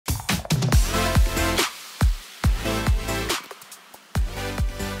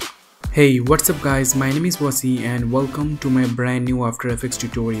Hey, what's up guys, my name is Wasi and welcome to my brand new After Effects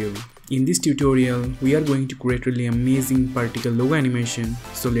tutorial. In this tutorial, we are going to create really amazing particle logo animation.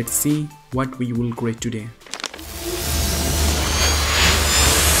 So let's see what we will create today.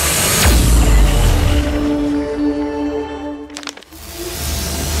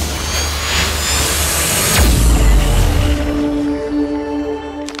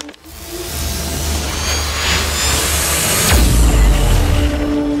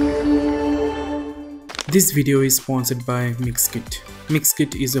 This video is sponsored by Mixkit.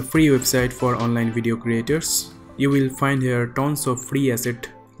 Mixkit is a free website for online video creators. You will find here tons of free assets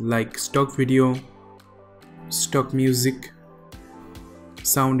like stock video, stock music,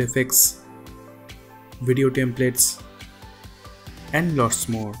 sound effects, video templates, and lots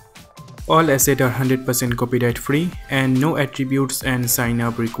more. All assets are 100% copyright free and no attributes and sign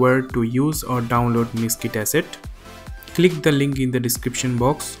up required to use or download Mixkit asset. Click the link in the description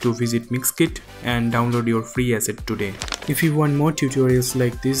box to visit Mixkit and download your free asset today. If you want more tutorials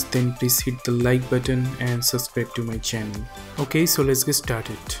like this, then please hit the like button and subscribe to my channel. Okay, so let's get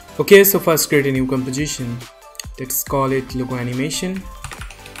started. Okay, so first create a new composition. Let's call it logo animation.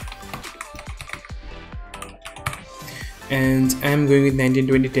 And I'm going with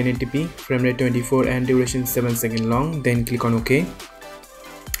 1920 1080p, frame rate 24 and duration 7 seconds long. Then click on OK.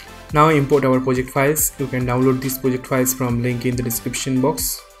 Now import our project files. You can download these project files from link in the description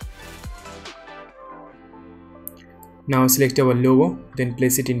box. Now select our logo, then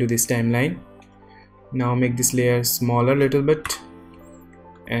place it into this timeline. Now make this layer smaller a little bit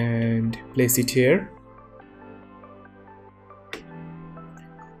and place it here.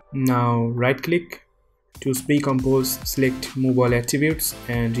 Now right click, choose pre-compose, select move all attributes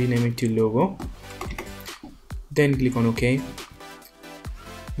and rename it to logo. Then click on OK.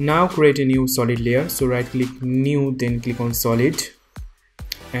 Now create a new solid layer, so right click new, then click on solid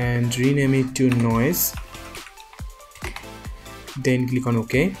and rename it to noise, then click on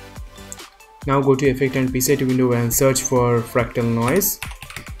OK. Now go to effect and preset window and search for fractal noise.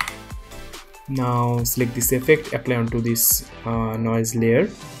 Now select this effect, apply onto this noise layer.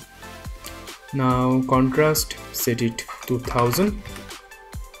 Now contrast, set it to 1000,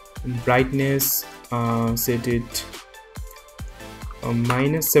 brightness set it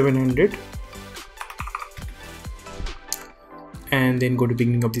 -700, and then go to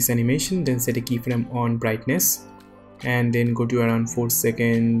beginning of this animation, then set a keyframe on brightness and then go to around 4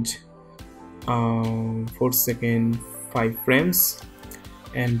 second 5 frames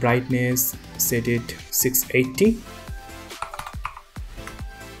and brightness set it 680.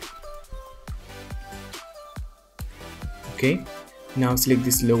 Okay, now select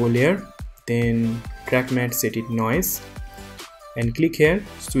this logo layer, then track matte, set it noise and click here,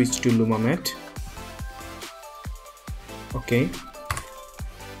 switch to Luma matte. Okay,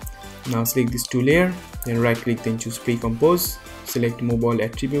 now select this two layer, then right click, then choose pre-compose, select move all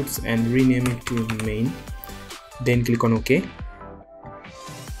attributes and rename it to main, then click on OK.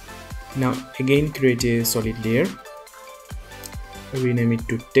 Now again create a solid layer, rename it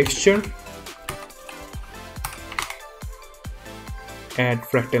to texture, add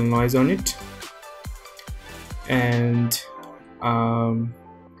fractal noise on it and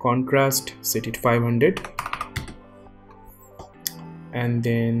contrast set it 500 and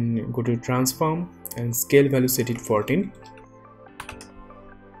then go to transform and scale value set it 14.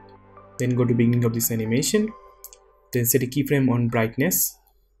 Then go to beginning of this animation, then set a keyframe on brightness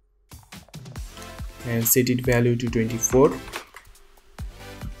and set it value to 24.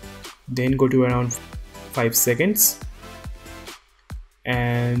 Then go to around 5 seconds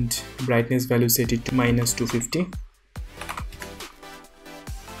and brightness value set it to -250.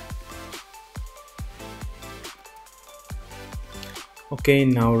 Okay,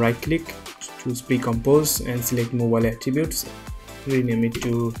 now right click, choose pre-compose and select move all attributes, rename it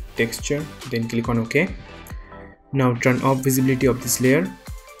to texture, then click on OK. Now turn off visibility of this layer.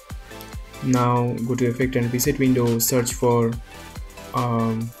 Now go to effect and preset window, search for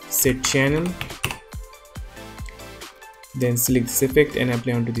set channel, then select this effect and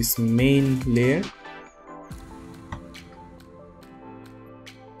apply onto this main layer.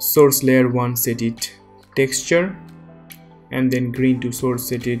 Source layer 1 set it texture and then green to source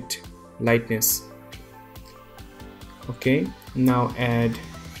set it lightness. Okay, now add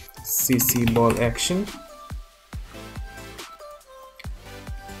CC ball action,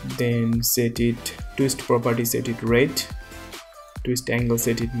 then set it twist property, set it red, twist angle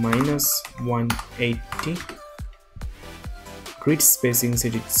set it -180, grid spacing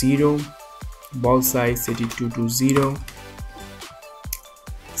set it 0, ball size set it 220.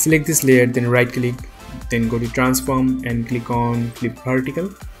 Select this layer, then right click, then go to transform and click on flip vertical,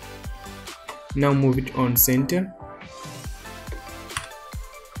 Now move it on center.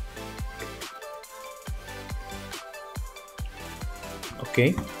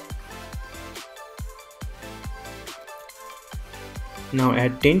 Okay. Now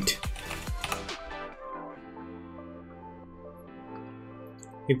add tint.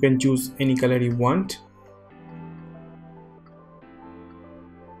 You can choose any color you want.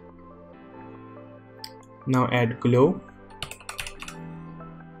 Now add glow.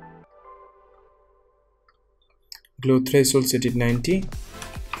 Glow threshold set it 90.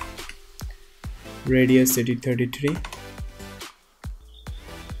 Radius set it 33.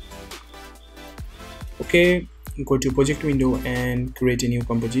 Okay, go to project window and create a new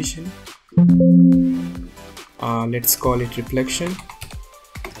composition. Let's call it reflection.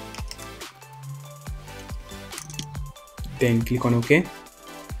 Then click on OK.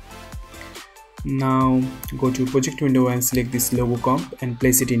 Now go to project window and select this logo comp and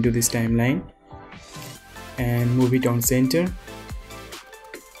place it into this timeline and move it on center.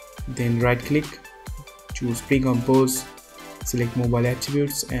 Then right click, choose pre-compose, select mobile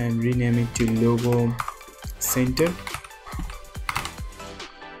attributes and rename it to logo center.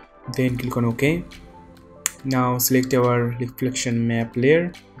 Then click on OK. Now select our reflection map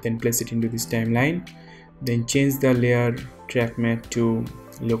layer, then place it into this timeline. Then change the layer track matte to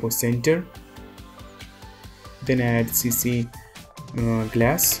logo center. Then add CC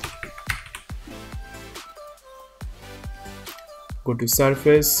glass. Go to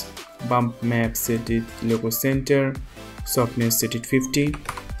surface, bump map, set it logo center, softness set it 50,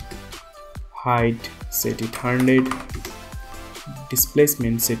 height set it 100,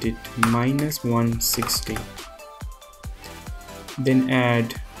 displacement set it -160. Then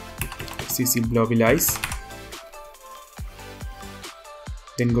add CC blobby lies.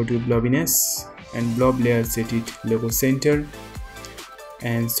 Then go to blobbiness and blob layer, set it logo center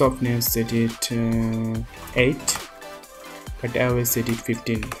and softness set it 8, cut away set it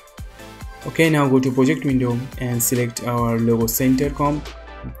 15. Okay, now go to project window and select our logo center comp,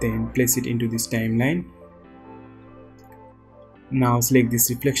 then place it into this timeline. Now select this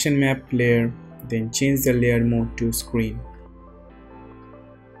reflection map layer, then change the layer mode to screen.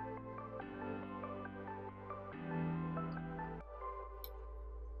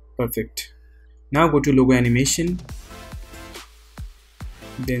 Perfect. Now go to logo animation,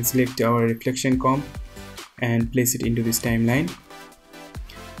 then select our reflection comp and place it into this timeline.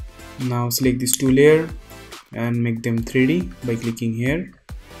 Now select these two layers and make them 3D by clicking here.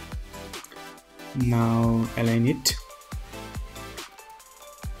 Now align it.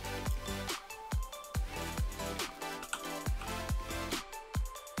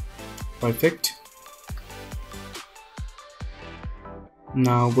 Perfect.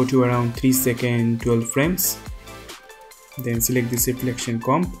 Now go to around 3 seconds 12 frames, then select this reflection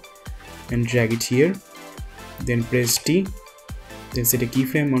comp and drag it here, then press T, then set a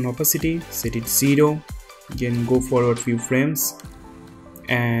keyframe on opacity, set it 0, again go forward few frames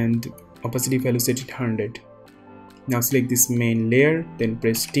and opacity value set it 100. Now select this main layer, then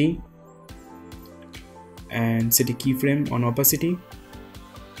press T and set a keyframe on opacity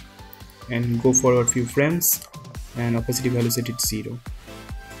and go forward few frames and opacity value set it 0.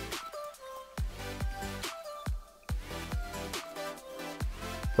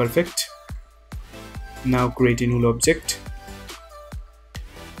 Perfect. Now create a null object.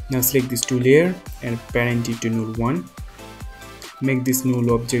 Now select these two layers and parent it to null 1. Make this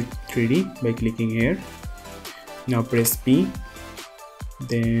null object 3D by clicking here. Now press P,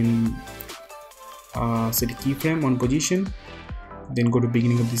 then set a keyframe on position, then go to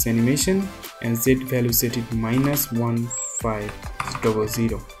beginning of this animation and Z value set it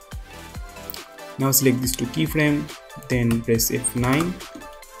 -1500. Now select these two keyframe, then press F9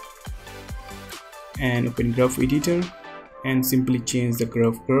 and open graph editor and simply change the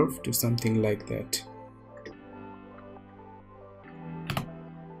graph curve to something like that.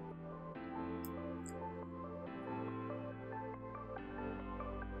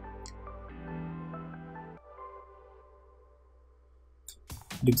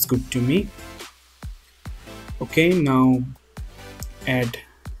 Looks good to me. Okay, now add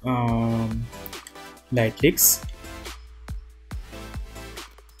light leaks.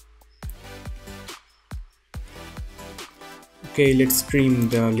 Okay, let's trim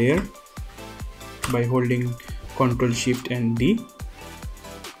the layer by holding Ctrl Shift and D.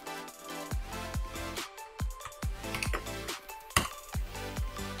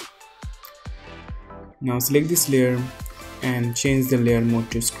 Now select this layer and change the layer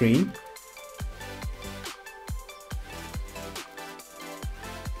mode to screen.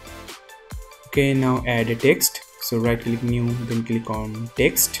 Okay, now add a text. So right click new, then click on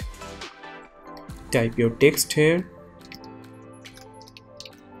text type your text here.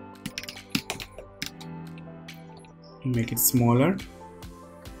 Make it smaller.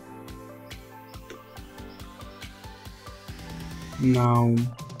 Now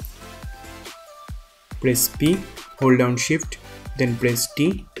press P, hold down Shift, then press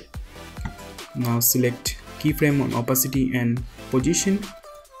T. Now select keyframe on opacity and position.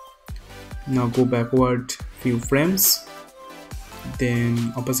 Now go backward few frames,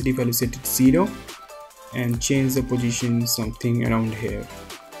 then opacity value set to 0 and change the position something around here.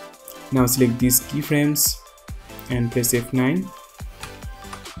 Now select these keyframes and press F9,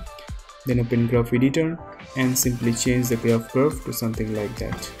 then open graph editor and simply change the graph curve to something like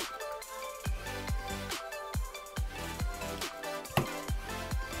that.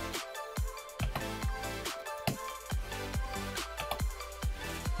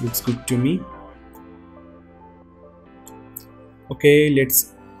 Looks good to me. Okay,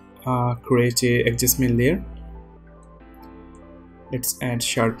 let's create a adjustment layer. Let's add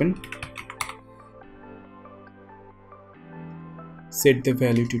sharpen. Set the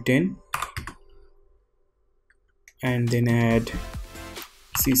value to 10 and then add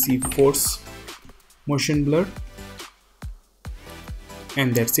CC force motion blur,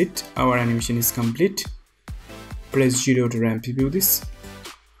 and that's it. Our animation is complete. Press 0 to ramp view this.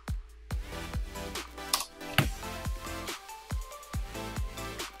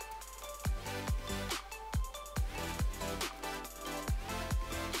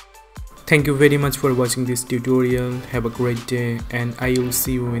 Thank you very much for watching this tutorial. Have a great day and I will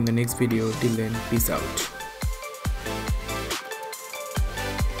see you in the next video. Till then, peace out.